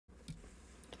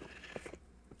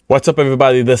What's up,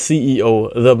 everybody? The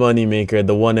CEO, the moneymaker,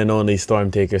 the one and only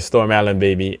Storm Taker, StormAllan,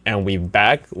 baby. And we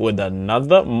back with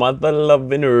another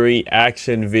mother-loving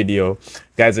reaction video.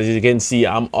 Guys, as you can see,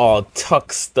 I'm all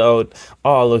tuxed out,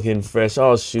 all looking fresh,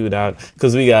 all shoot out,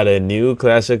 because we got a new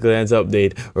Clash of Clans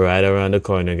update right around the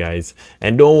corner, guys.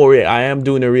 And don't worry, I am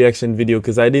doing a reaction video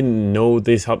because I didn't know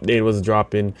this update was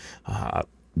dropping.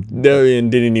 Darren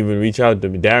didn't even reach out to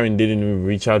me. Darren didn't even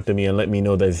reach out to me and let me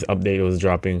know that this update was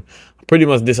dropping. Pretty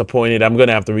much disappointed. I'm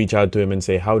gonna have to reach out to him and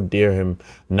say how dare him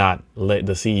not let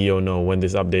the CEO know when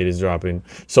this update is dropping.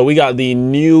 So we got the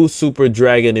new Super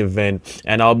Dragon event,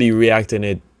 and I'll be reacting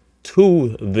it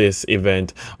to this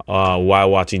event while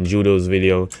watching Judo's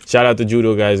video. Shout out to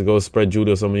Judo, guys. Go spread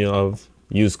Judo some of you love.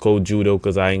 Use code Judo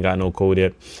because I ain't got no code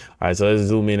yet. All right, so let's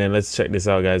zoom in and let's check this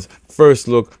out, guys. First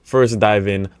look, first dive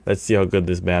in. Let's see how good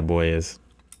this bad boy is.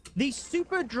 The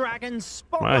Super Dragon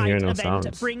Spotlight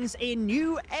event brings a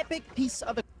new epic piece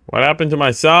of... What happened to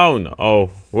my sound? Oh,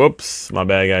 whoops. My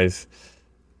bad, guys.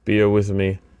 Bear with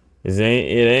me. It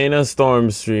ain't a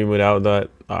storm stream without that.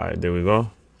 All right, there we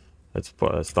go. Let's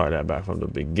start that back from the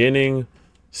beginning.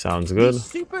 Sounds good. The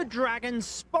Super Dragon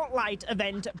Spotlight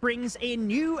event brings a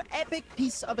new epic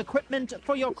piece of equipment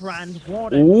for your Grand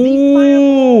Warden. Ooh. The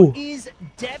fireball is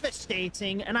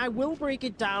devastating, and I will break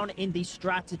it down in the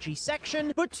strategy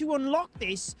section. But to unlock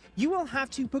this, you will have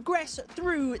to progress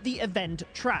through the event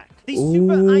track. The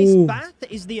Super Ice Bath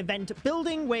is the event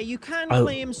building where you can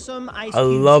claim some ice cubes. I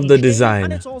love the design.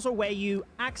 And it's also where you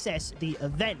access the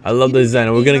event. I love the design.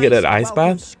 We're going to get that ice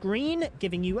bath screen,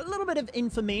 giving you a little bit of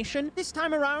information. This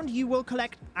time around, you will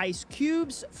collect ice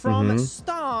cubes from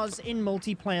stars in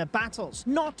multiplayer battles,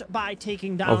 not by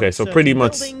taking down so pretty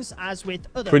much buildings as with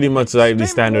other like the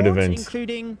standard events,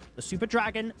 including the Super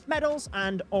Dragon, medals,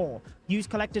 and ore. Use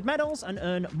collected medals and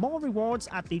earn more rewards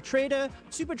at the trader.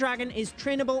 Super Dragon is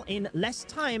trainable in less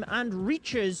time and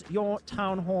reaches your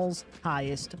town hall's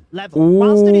highest level.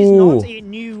 Whilst it is not a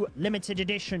new limited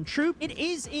edition troop, it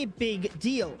is a big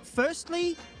deal.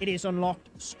 Firstly, it is unlocked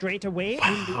straight away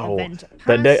in the event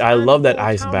pass. I love that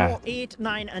ice bath. 8,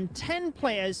 9, and 10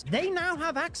 players, they now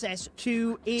have access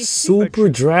to a Super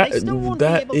Dragon.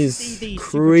 That is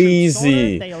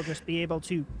crazy. They'll just be able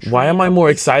to. Why am I more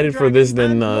excited for this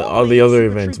than all the other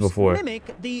events before?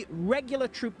 Mimic the regular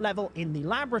troop level in the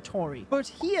laboratory, but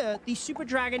here the Super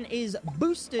Dragon is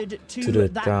boosted to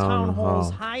that town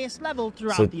hall's highest level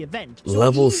throughout the event. So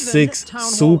level 6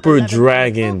 Super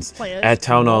Dragons at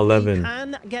Town Hall 11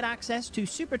 can get access to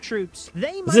super troops.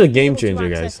 This is a game changer,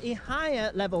 guys. A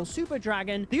higher level Super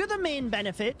Dragon. The other main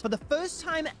benefit, for the first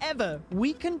time ever,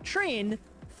 we can train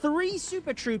 3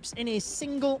 super troops in a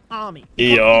single army.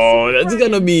 Yo, that's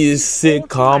gonna be a sick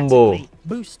combo.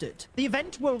 Boosted. The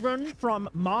event will run from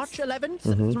March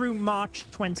 11th through March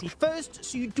 21st,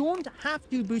 so you don't have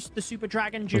to boost the Super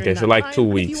Dragon during that so like time. 2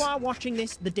 weeks. If you are watching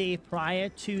this the day prior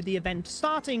to the event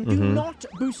starting, do not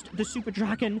boost the Super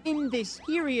Dragon in this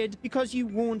period because you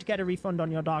won't get a refund on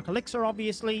your Dark Elixir,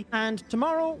 obviously. And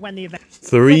tomorrow, when the event...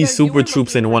 3 super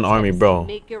troops in 1 army, bro.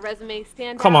 Make your resume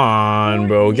stand Come on,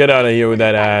 bro. Get out of here with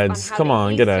that ads. Come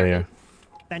on, get out of here.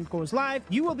 Event goes live,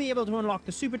 you will be able to unlock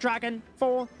the Super Dragon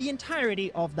for the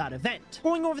entirety of that event.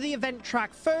 Going over the event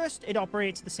track first, it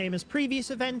operates the same as previous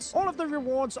events. All of the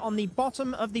rewards on the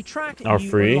bottom of the track are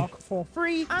free. Unlock for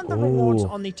free, and the rewards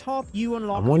on the top you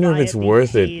unlock. I wonder if it's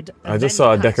worth it. I just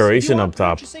saw a decoration up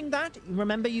top. Purchasing that,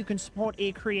 remember you can support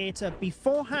a creator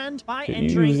beforehand by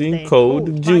entering using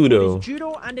code Judo.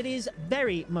 And it is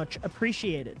very much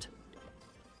appreciated.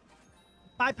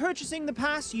 By purchasing the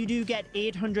pass, you do get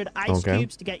 800 ice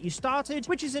cubes to get you started,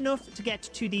 which is enough to get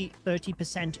to the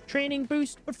 30% training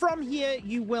boost. But from here,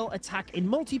 you will attack in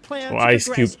multiplayer to ice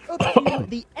progress cube. up to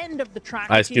the end of the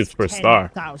track, Ice cubes per star.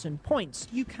 10,000 points.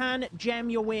 You can gem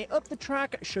your way up the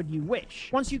track should you wish.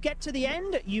 Once you get to the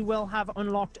end, you will have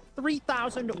unlocked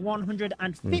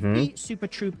 3,150 Super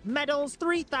Troop medals,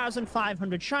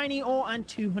 3,500 shiny ore, and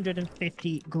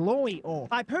 250 glowy ore.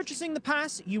 By purchasing the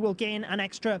pass, you will gain an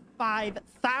extra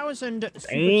 5,000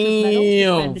 Super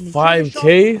medals,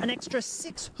 5K, an extra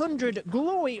 600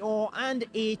 glowy ore, and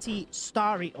 80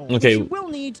 starry ore, which you will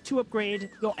need to upgrade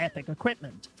your epic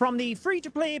equipment. From the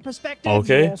free-to-play perspective,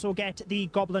 you also get the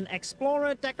Goblin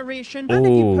Explorer decoration, and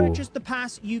if you purchase the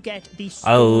pass, you get the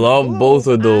I love both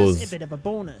of those. A bit of a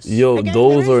bonus. Yo, again,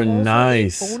 those are also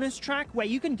nice. A bonus track where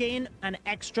you can gain an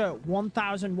extra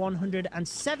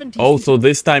 1,170. Oh, so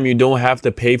this time you don't have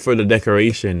to pay for the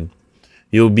decoration.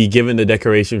 You'll be given the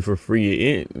decoration for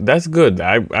free. That's good.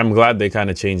 I'm glad they kind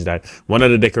of changed that. One of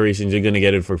the decorations, you're going to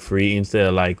get it for free instead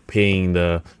of like paying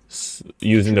the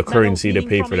using the currency to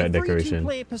pay From for that a decoration.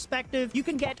 free-to-play perspective, you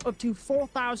can get up to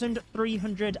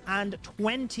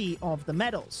 4,320 of the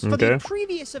medals. For the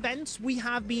previous events, we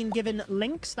have been given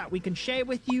links that we can share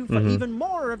with you for even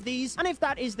more of these. And if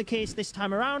that is the case this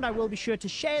time around, I will be sure to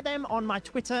share them on my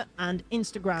Twitter and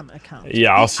Instagram account.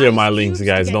 Yeah, I'll share my links,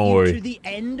 guys. Don't worry. To the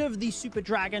end of the Super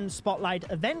Dragon Spotlight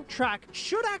event track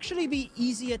should actually be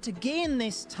easier to gain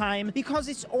this time because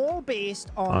it's all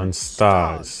based on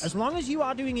stars. As long as you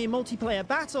are doing a multiplayer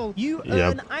battle, you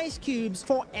earn ice cubes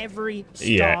for every star.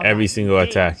 Yeah, every single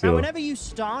attack. Now, whenever you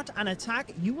start an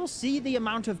attack, you will see the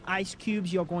amount of ice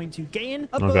cubes you're going to gain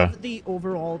above the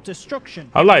overall destruction.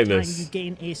 I like this. You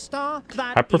gain a star,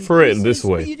 that I prefer it this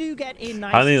way. you do get a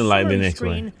nice I didn't like the next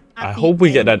one. I hope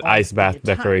we get that ice bath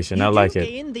decoration. I like it.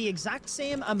 You gain the exact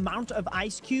same amount of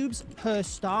ice cubes per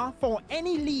star for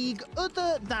any league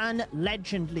other than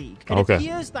Legend League. It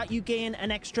appears that you gain an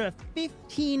extra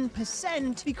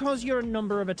 15% because your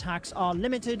number of attacks are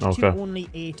limited to only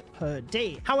 8 per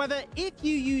day. However, if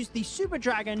you use the Super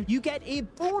Dragon, you get a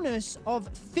bonus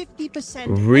of 50%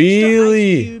 extra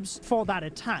ice cubes for that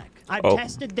attack. I've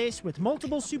tested this with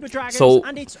multiple Super Dragons,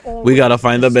 and it's all we gotta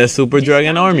find the best Super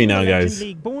Dragon army now, guys.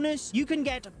 League bonus, you can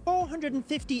get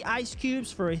 450 ice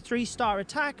cubes for a 3-star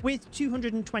attack with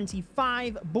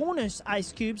 225 bonus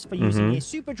ice cubes for using a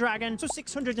Super Dragon, so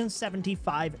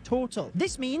 675 total.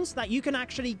 This means that you can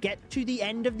actually get to the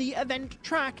end of the event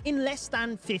track in less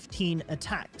than 15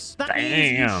 attacks. That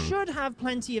means you should have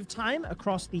plenty of time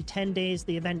across the 10 days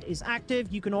the event is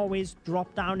active. You can always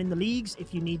drop down in the leagues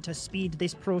if you need to speed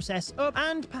this process up,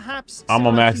 and perhaps I'm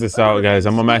gonna max this out, guys.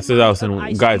 I'm gonna max this out,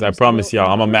 and guys, I promise y'all,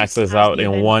 I'm gonna max this out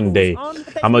in one day.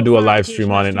 I'm gonna do a live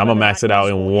stream on it. I'm gonna max it out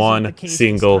in one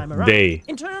single day.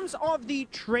 In terms of the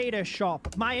trader shop,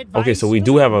 my advice so we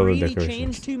do have other really decorations.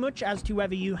 change too much as to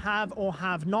whether you have or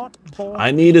have not bought.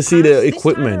 I need to see the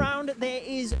equipment. This time around, there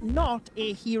is not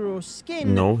a hero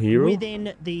skin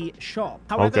within the shop.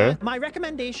 However, my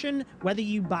recommendation, whether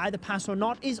you buy the pass or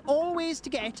not, is always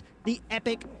to get the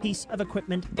epic piece of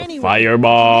equipment anyway.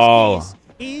 Fireball.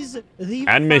 Is the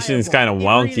animation's kind of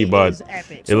wonky, but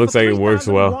it looks like it works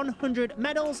well. 100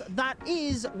 medals, that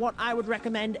is what I would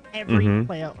recommend every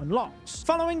player unlocks.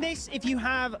 Following this, if you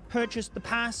have purchased the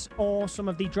pass or some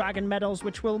of the dragon medals,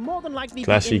 which will more than likely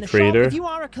be in the shop, if you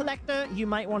are a collector, you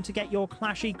might want to get your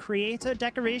Clashy Creator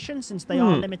decoration since they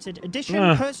are limited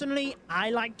edition. Personally, I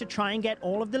like to try and get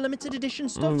all of the limited edition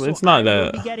stuff. It's not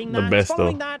the best though.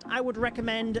 Following that, I would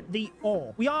recommend the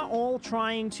ore. We are all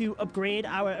trying to upgrade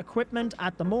our equipment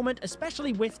at the moment,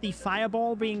 especially with the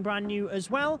fireball being brand new as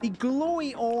well. The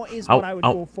glowy ore is what I would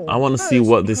go for. I want to see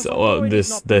what this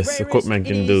equipment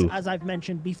can do. As I've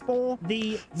mentioned before,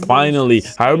 finally,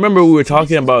 I remember we were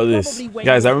talking about this,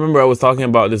 guys. I remember I was talking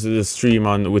about this stream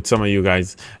with some of you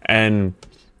guys, and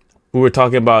we were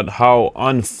talking about how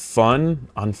unfun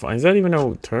is that even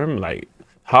a term? Like,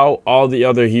 how all the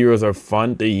other heroes are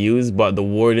fun to use, but the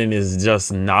Warden is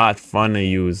just not fun to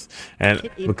use. And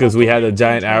because we had a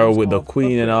giant arrow with the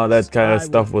queen and all that kind of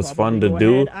stuff was fun to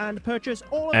do.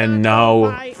 And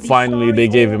now finally they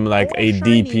gave him like a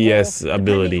DPS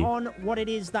ability. On what it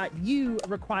is that you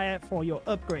require for your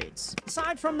upgrades.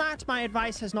 Aside from that, my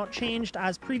advice has not changed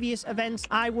as previous events.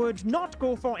 I would not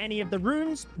go for any of the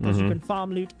runes because you can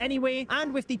farm loot anyway.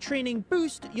 And with the training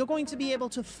boost, you're going to be able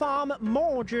to farm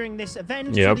more during this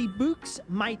event. So the books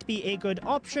might be a good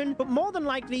option, but more than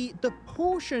likely the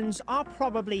potions are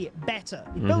probably better.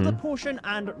 The builder potion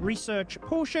and research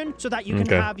potion, so that you can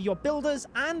have your builders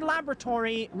and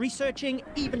laboratory researching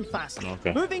even faster.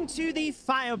 Moving to the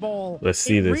fireball. Let's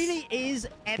see this. It really is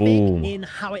epic in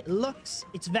how it looks.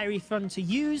 It's very fun to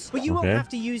use, but you will have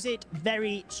to use it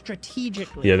very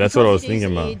strategically. Yeah, that's what I was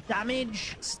thinking about. It is a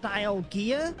damage style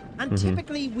gear, and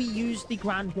typically we use the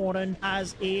Grand Warden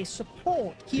as a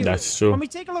support hero. That's true. When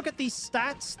we take a look at these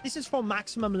stats, this is for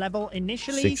maximum level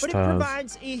initially, but it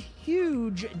provides a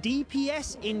huge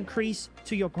DPS increase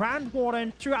to your Grand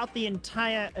Warden throughout the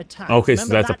entire attack. Okay, so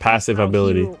that's a passive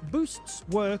ability. Boosts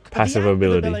work. Passive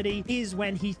ability is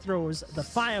when he throws the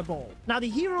fireball. Now, the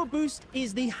hero boost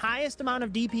is the highest amount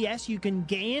of DPS you can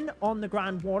gain on the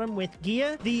Grand Warden with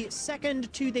gear. The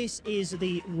second to this is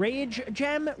the Rage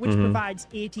Gem, which provides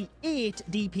 88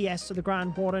 DPS to the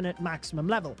Grand Warden at maximum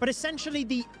level. But essentially,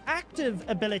 the active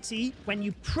ability, when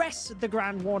you press the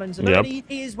Grand Warden's ability,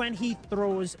 is when he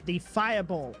throws the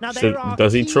fireball. Now,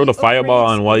 does he throw the fireball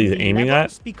on what he's aiming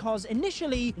at? Because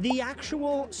initially, the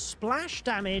actual splash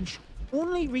damage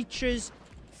only reaches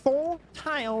 4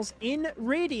 tiles in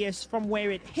radius from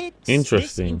where it hits.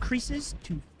 Interesting. This increases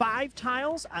to 5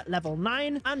 tiles at level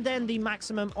 9, and then the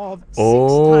maximum of 6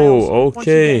 Oh, tiles once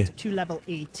you okay. get to level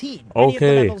 18. Any of the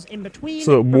Okay. levels in between,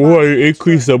 So the more I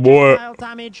increase, the more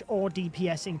damage or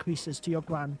DPS increases to your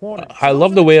Grand Warden. I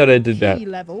love the way how they did that.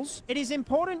 Levels. It is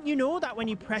important you know that when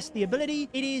you press the ability,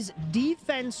 it is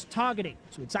defense targeting.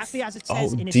 So exactly as it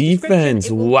says in its defense.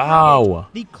 description, it will Wow.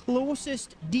 target the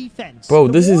closest defense. Bro,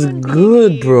 The this is Warden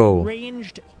good, being a bro.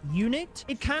 Ranged unit,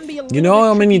 it can be a You know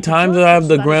how many times I have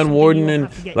the Grand Warden and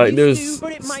like there's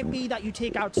but it might be that you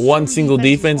take out one single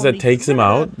defense that takes him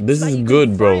out. This is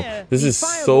good, bro. This is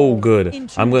so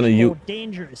good. I'm gonna use.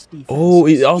 Oh,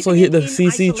 it also hit the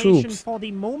CC troops. For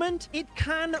the moment, it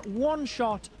can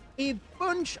one-shot a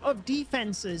bunch of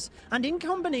defenses, and in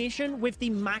combination with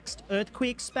the maxed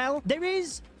earthquake spell, there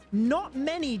is not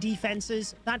many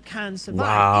defenses that can survive.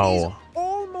 Wow. It is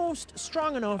almost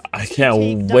strong enough. I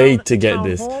can't wait to get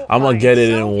this. I'm gonna get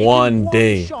it in one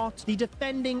day. The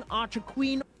defending Archer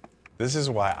Queen. This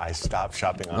is why I stopped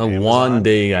shopping on Amazon. One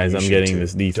day, guys, I'm getting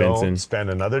this defense in. Don't spend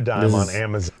another dime on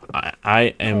Amazon.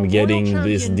 I am getting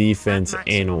this defense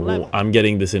in. I'm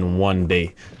getting this in one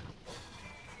day.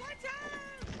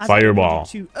 As Fireball. I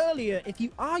alluded to earlier, if you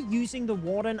are using the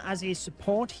Warden as a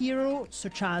support hero,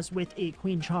 such as with a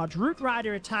Queen Charge Root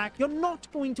Rider attack, you're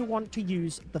not going to want to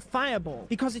use the Fireball,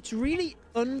 because it's really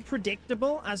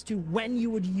unpredictable as to when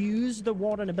you would use the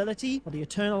Warden ability, or the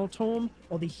Eternal Tome,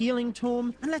 or the Healing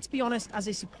Tome. And let's be honest, as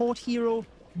a support hero,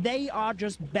 they are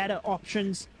just better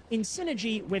options in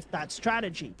synergy with that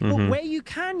strategy. But where you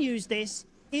can use this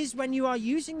is when you are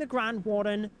using the Grand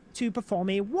Warden to perform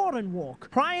a Warden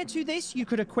Walk. Prior to this, you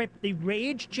could equip the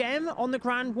Rage Gem on the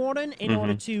Grand Warden in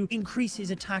order to increase his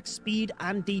attack speed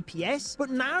and DPS, but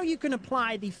now you can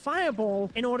apply the Fireball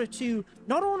in order to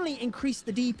not only increase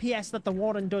the DPS that the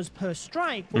Warden does per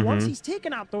strike, but once he's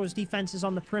taken out those defenses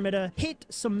on the perimeter, hit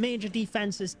some major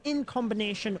defenses in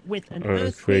combination with an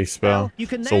Earthquake spell. You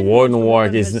can so Warden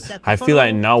Walk is, I feel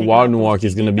like now Warden Walk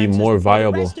is going to be more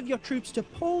viable. The rest of your troops to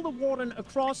pull the Warden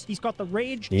across. He's got the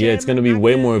Rage Gem. Yeah, it's going to be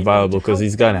way more viable because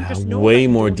he's going to have way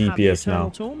more DPS now.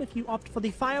 Tome if you opt for the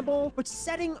Fireball, but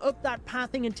setting up that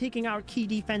pathing and taking out key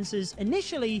defenses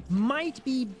initially might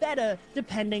be better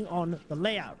depending on the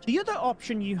layout. The other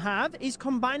option you have is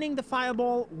combining the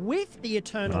Fireball with the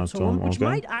Eternal Tome, which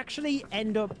might actually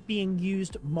end up being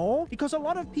used more, because a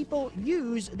lot of people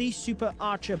use the Super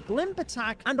Archer Blimp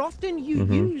attack, and often you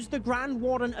use the Grand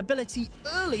Warden ability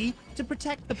early to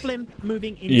protect the Blimp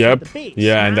moving into the base.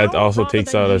 Yeah, and that also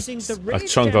takes out a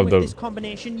chunk of the this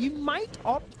combination. You might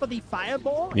opt for the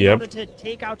Fireball in order to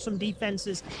take out some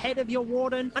defenses ahead of your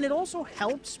Warden, and it also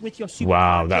helps with your Super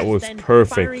Wow, that was then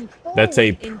perfect. That's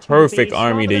a perfect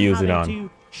army to use it on.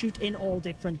 Shoot in all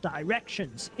different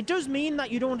directions. It does mean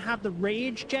that you don't have the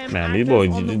Rage Gem. Man, these boys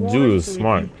do is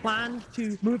smart. If you plan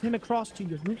to move him across to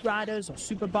your Root Riders or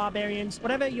Super Barbarians,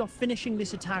 whatever you're finishing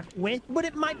this attack with, but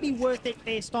it might be worth it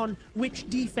based on which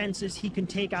defenses he can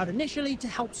take out initially to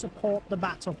help support the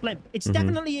Battle Blimp. It's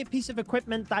definitely a piece of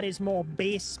equipment that is more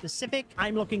base specific.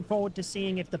 I'm looking forward to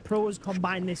seeing if the pros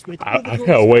combine this with I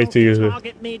can't wait to use it.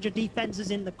 Target major defenses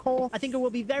in the core. I think it will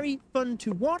be very fun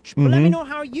to watch, but let me know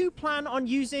how you plan on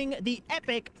using the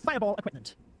epic Fireball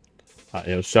equipment.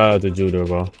 Yo, shout out to Judo,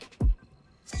 bro.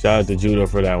 Shout out to Judo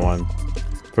for that one.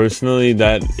 Personally,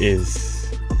 that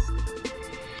is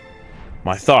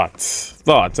my thoughts.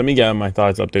 Let me get my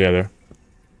thoughts up together.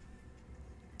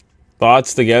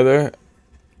 Together.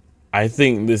 I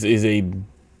think this is a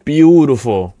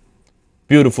beautiful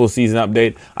season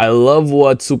update. I love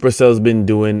what Supercell's been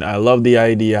doing. I love the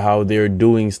idea how they're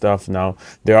doing stuff now.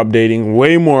 They're updating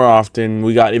way more often.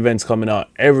 We got events coming out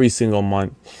every single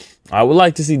month. I would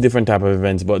like to see different type of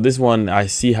events, but this one, I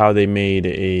see how they made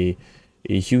a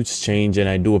huge change, and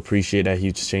I do appreciate that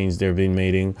huge change they've been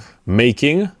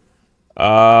making.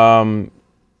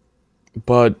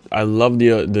 But I love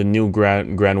the new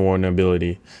Grand Warden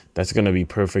ability. That's gonna be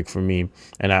perfect for me.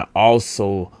 And I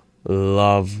also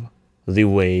love the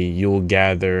way you'll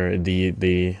gather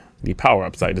the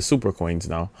power-ups, like the super coins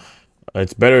now.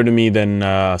 It's better to me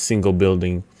than single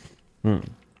building.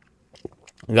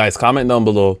 Guys, comment down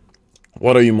below,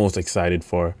 what are you most excited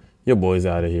for? Your boy's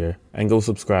out of here. And go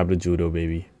subscribe to Judo,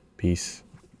 baby. Peace.